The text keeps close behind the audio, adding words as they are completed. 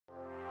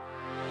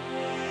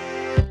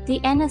The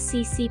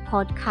Nacc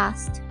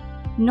podcast.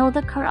 Know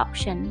the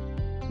corruption.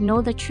 Know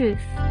the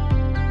truth.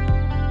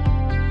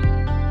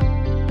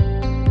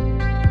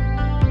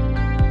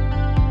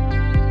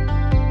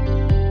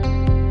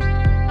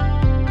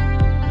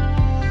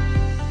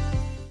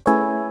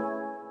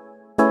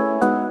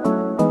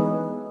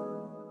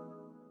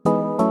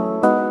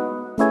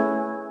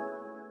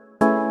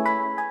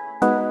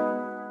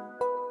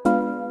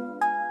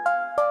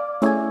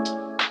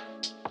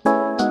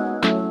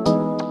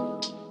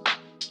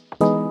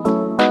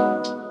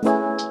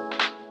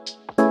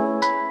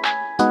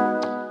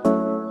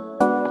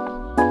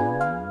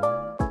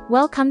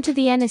 Welcome to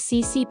the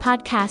Nacc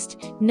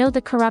podcast, Know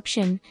the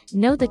Corruption,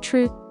 Know the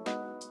Truth.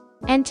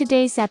 And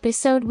today's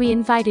episode we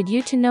invited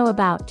you to know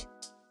about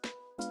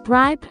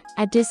bribe,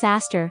 a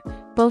disaster,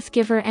 both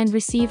giver and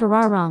receiver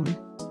are wrong.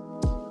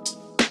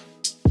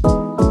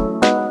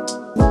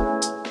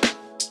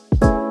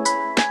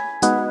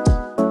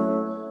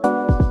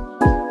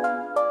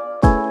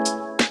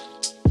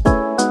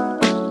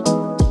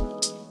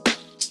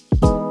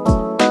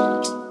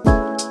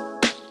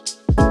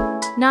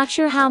 Not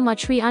sure how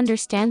much we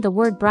understand the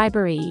word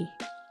bribery.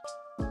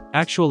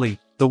 Actually,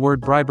 the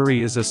word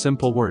bribery is a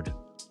simple word.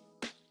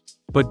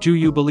 But do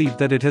you believe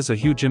that it has a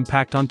huge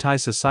impact on Thai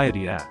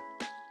society?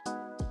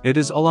 It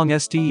is along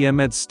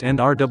STEMEDST and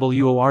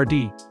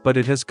RWORD, but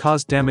it has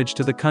caused damage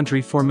to the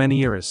country for many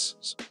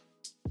years.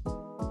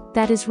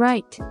 That is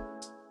right.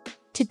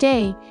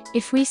 Today,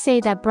 if we say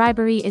that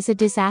bribery is a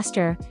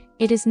disaster,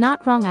 it is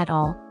not wrong at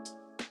all.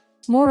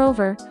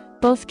 Moreover,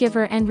 both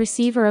giver and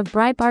receiver of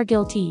bribe are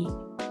guilty.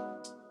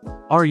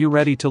 Are you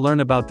ready to learn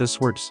about this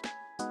words?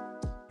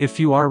 If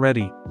you are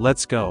ready,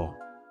 let's go.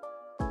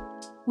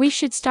 We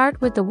should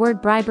start with the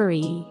word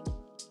bribery,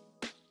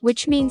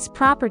 which means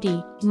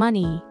property,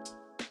 money,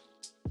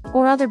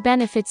 or other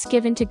benefits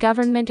given to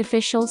government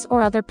officials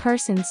or other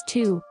persons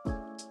to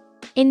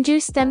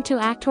induce them to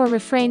act or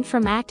refrain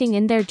from acting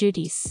in their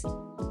duties.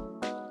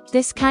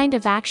 This kind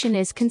of action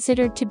is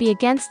considered to be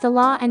against the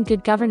law and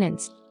good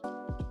governance.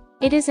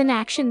 It is an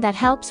action that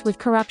helps with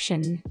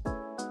corruption.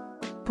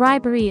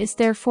 Bribery is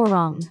therefore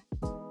wrong.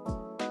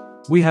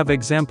 We have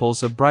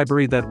examples of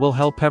bribery that will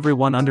help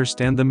everyone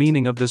understand the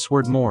meaning of this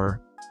word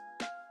more,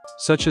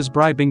 such as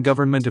bribing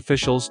government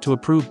officials to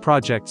approve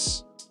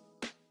projects,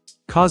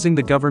 causing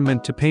the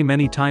government to pay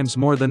many times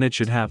more than it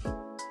should have.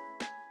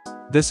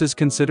 This is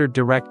considered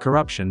direct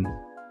corruption.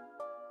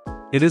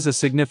 It is a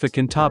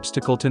significant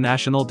obstacle to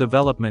national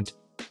development.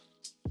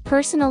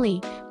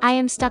 Personally, I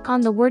am stuck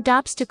on the word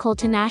obstacle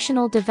to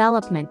national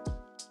development.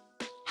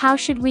 How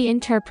should we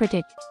interpret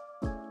it?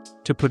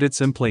 To put it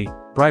simply,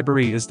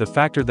 bribery is the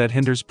factor that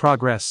hinders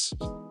progress,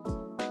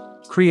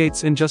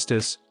 creates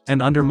injustice,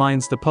 and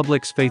undermines the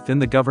public's faith in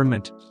the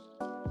government.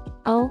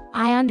 Oh,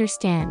 I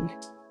understand.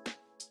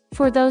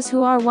 For those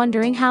who are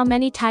wondering how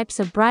many types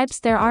of bribes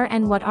there are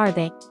and what are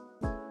they,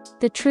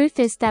 the truth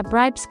is that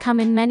bribes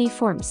come in many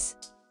forms.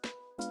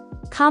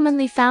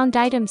 Commonly found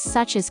items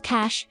such as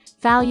cash,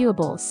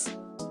 valuables,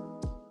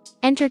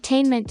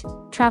 entertainment,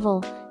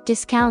 travel,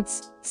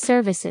 discounts,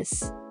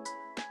 services.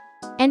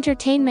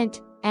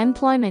 Entertainment,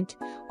 employment,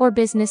 or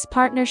business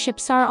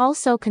partnerships are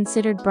also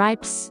considered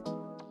bribes.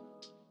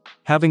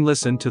 Having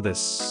listened to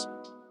this,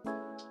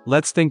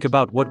 let's think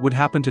about what would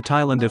happen to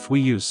Thailand if we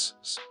use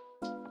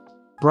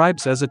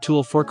bribes as a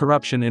tool for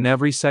corruption in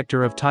every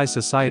sector of Thai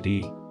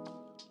society.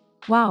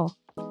 Wow.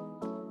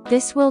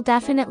 This will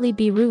definitely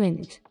be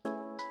ruined.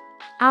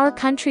 Our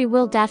country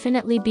will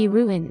definitely be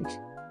ruined.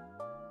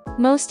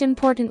 Most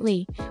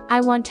importantly,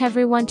 I want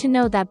everyone to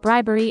know that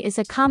bribery is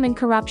a common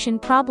corruption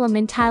problem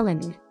in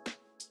Thailand.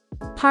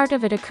 Part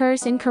of it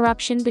occurs in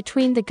corruption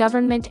between the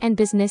government and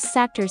business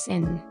sectors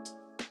in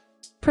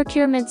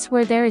procurements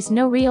where there is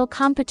no real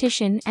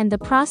competition and the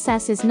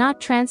process is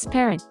not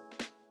transparent.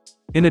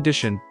 In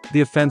addition,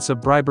 the offense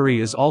of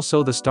bribery is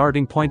also the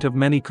starting point of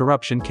many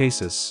corruption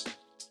cases.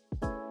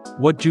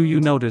 What do you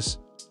notice?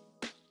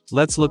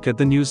 Let's look at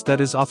the news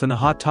that is often a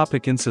hot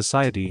topic in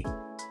society,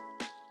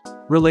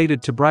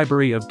 related to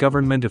bribery of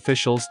government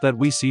officials that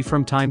we see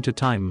from time to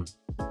time.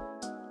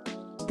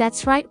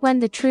 That's right, when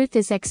the truth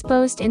is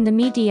exposed in the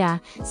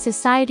media,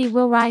 society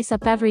will rise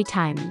up every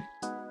time.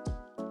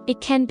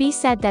 It can be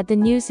said that the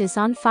news is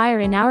on fire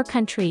in our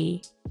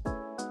country.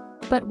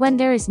 But when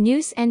there is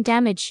news and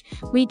damage,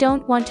 we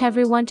don't want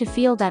everyone to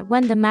feel that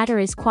when the matter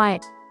is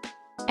quiet,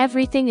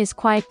 everything is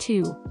quiet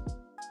too.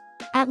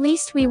 At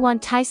least we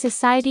want Thai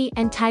society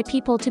and Thai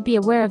people to be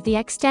aware of the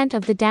extent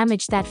of the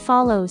damage that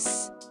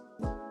follows.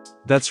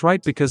 That's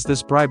right, because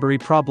this bribery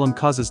problem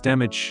causes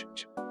damage,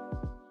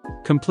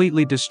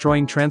 completely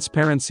destroying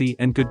transparency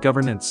and good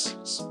governance.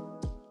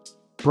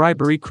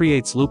 Bribery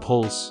creates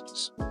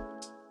loopholes,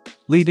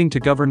 leading to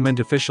government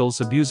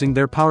officials abusing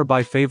their power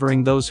by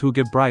favoring those who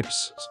give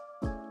bribes.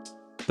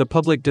 The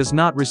public does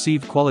not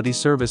receive quality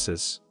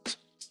services.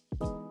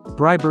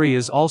 Bribery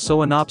is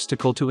also an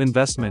obstacle to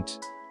investment.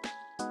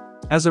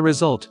 As a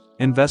result,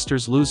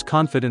 investors lose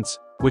confidence,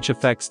 which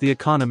affects the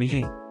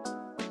economy.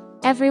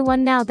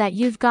 Everyone, now that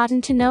you've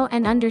gotten to know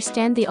and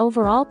understand the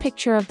overall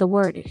picture of the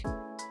word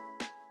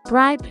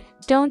Bribe,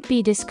 don't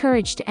be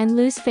discouraged and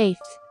lose faith.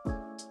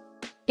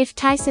 If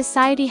Thai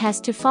society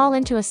has to fall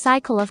into a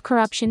cycle of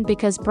corruption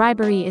because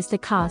bribery is the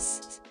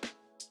cause.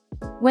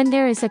 When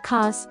there is a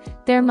cause,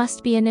 there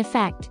must be an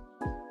effect,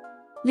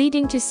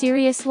 leading to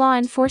serious law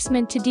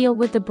enforcement to deal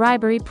with the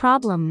bribery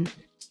problem.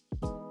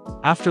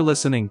 After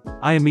listening,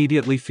 I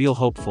immediately feel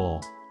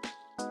hopeful.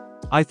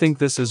 I think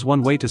this is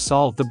one way to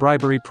solve the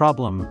bribery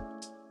problem.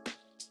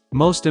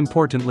 Most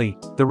importantly,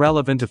 the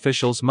relevant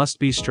officials must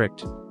be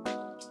strict,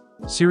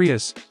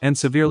 serious, and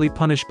severely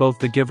punish both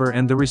the giver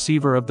and the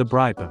receiver of the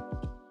bribe.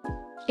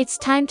 It's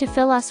time to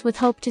fill us with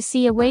hope to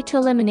see a way to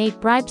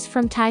eliminate bribes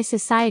from Thai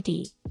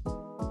society.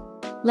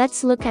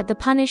 Let's look at the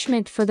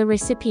punishment for the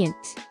recipient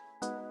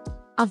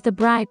of the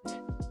bribe.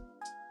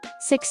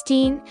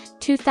 16,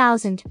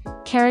 2000,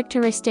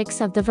 Characteristics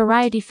of the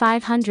Variety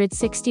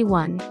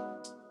 561.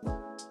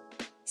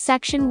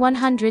 Section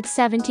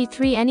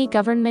 173. Any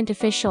government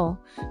official,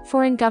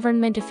 foreign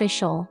government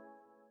official,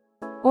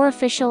 or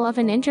official of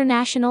an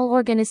international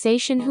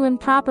organization who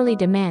improperly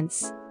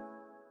demands,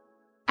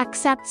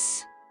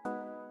 accepts,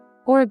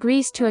 or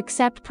agrees to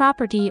accept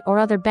property or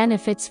other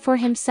benefits for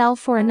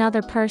himself or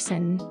another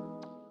person,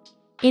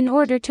 in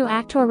order to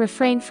act or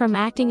refrain from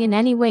acting in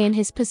any way in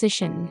his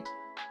position,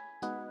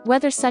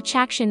 whether such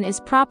action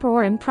is proper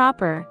or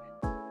improper,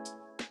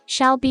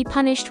 shall be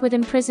punished with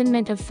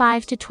imprisonment of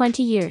 5 to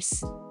 20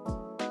 years,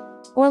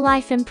 or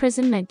life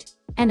imprisonment,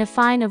 and a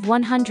fine of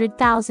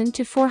 100,000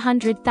 to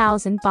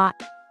 400,000 baht.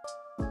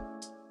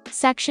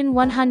 Section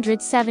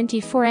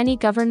 174. Any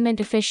government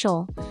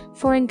official,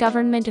 foreign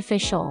government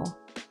official,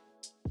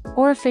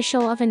 or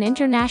official of an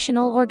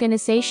international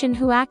organization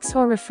who acts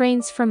or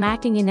refrains from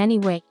acting in any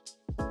way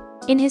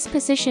in his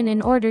position in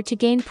order to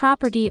gain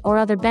property or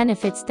other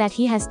benefits that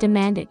he has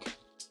demanded,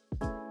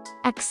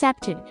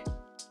 accepted,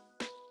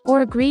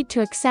 or agreed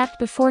to accept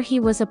before he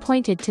was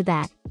appointed to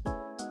that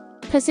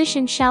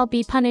position shall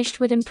be punished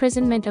with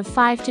imprisonment of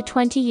 5 to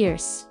 20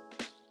 years,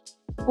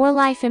 or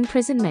life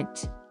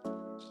imprisonment,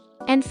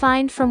 and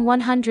fined from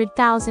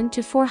 100,000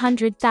 to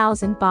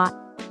 400,000 baht.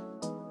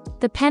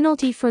 The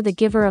penalty for the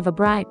giver of a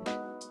bribe,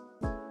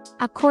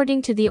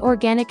 according to the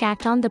Organic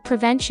Act on the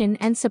Prevention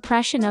and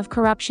Suppression of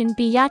Corruption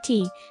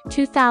BIT,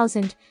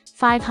 2000,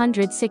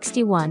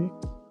 561,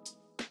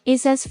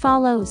 is as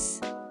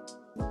follows.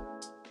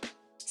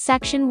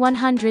 Section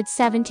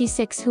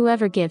 176.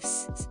 Whoever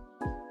gives,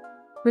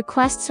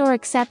 requests or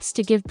accepts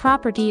to give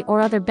property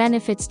or other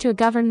benefits to a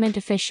government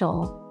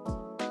official,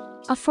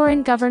 a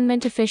foreign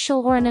government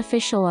official or an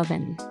official of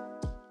an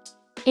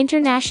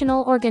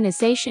international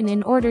organization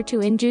in order to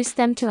induce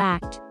them to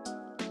act,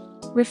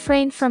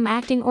 refrain from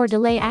acting or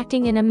delay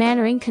acting in a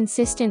manner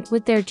inconsistent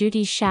with their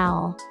duties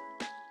shall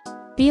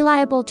be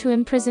liable to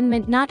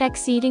imprisonment not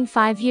exceeding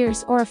 5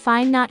 years or a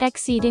fine not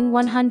exceeding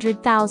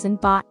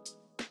 100,000 baht,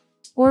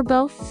 or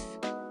both.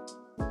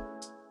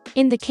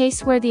 In the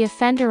case where the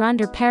offender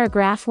under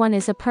paragraph 1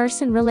 is a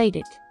person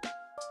related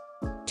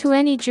to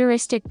any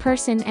juristic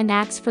person and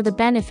acts for the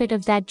benefit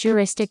of that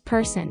juristic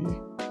person,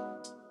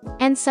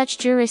 and such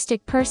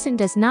juristic person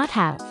does not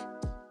have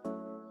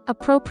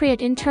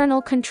appropriate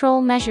internal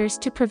control measures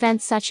to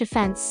prevent such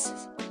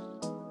offense,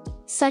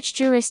 such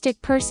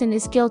juristic person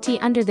is guilty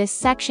under this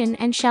section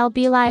and shall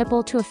be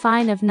liable to a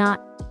fine of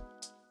not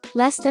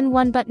less than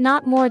 1 but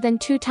not more than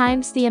 2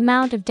 times the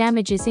amount of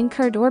damages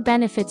incurred or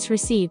benefits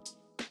received.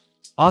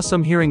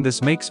 Awesome. Hearing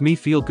this makes me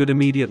feel good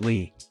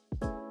immediately.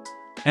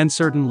 And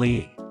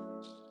certainly,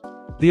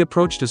 the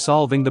approach to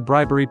solving the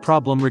bribery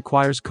problem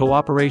requires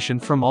cooperation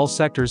from all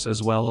sectors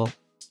as well.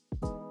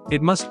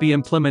 It must be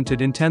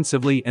implemented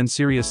intensively and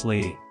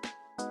seriously.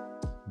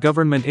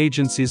 Government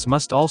agencies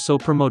must also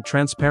promote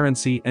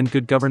transparency and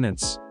good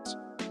governance,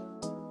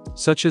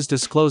 such as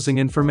disclosing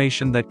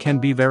information that can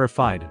be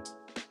verified.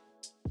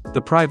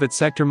 The private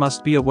sector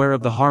must be aware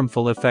of the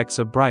harmful effects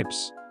of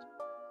bribes,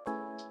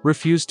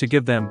 refuse to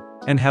give them,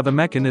 and have a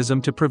mechanism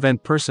to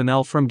prevent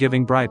personnel from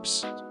giving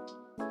bribes.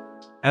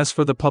 As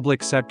for the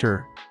public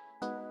sector,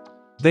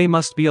 they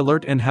must be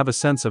alert and have a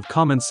sense of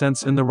common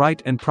sense in the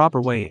right and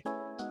proper way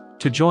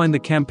to join the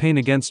campaign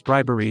against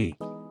bribery.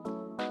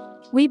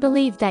 We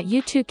believe that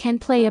you too can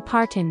play a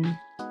part in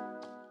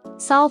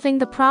solving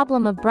the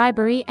problem of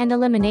bribery and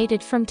eliminate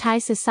it from Thai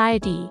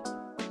society,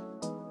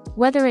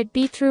 whether it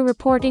be through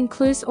reporting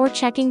clues or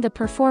checking the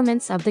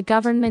performance of the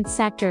government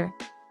sector.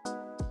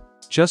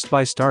 Just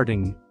by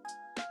starting,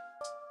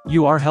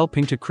 you are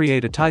helping to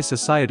create a Thai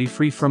society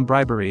free from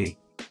bribery,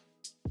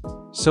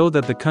 so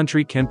that the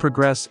country can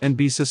progress and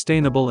be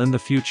sustainable in the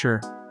future.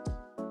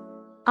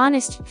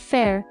 Honest,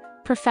 fair,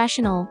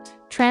 professional,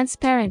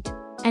 transparent,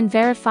 and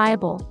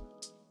verifiable.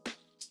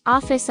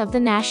 Office of the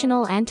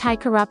National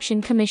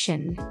Anti-Corruption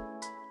Commission.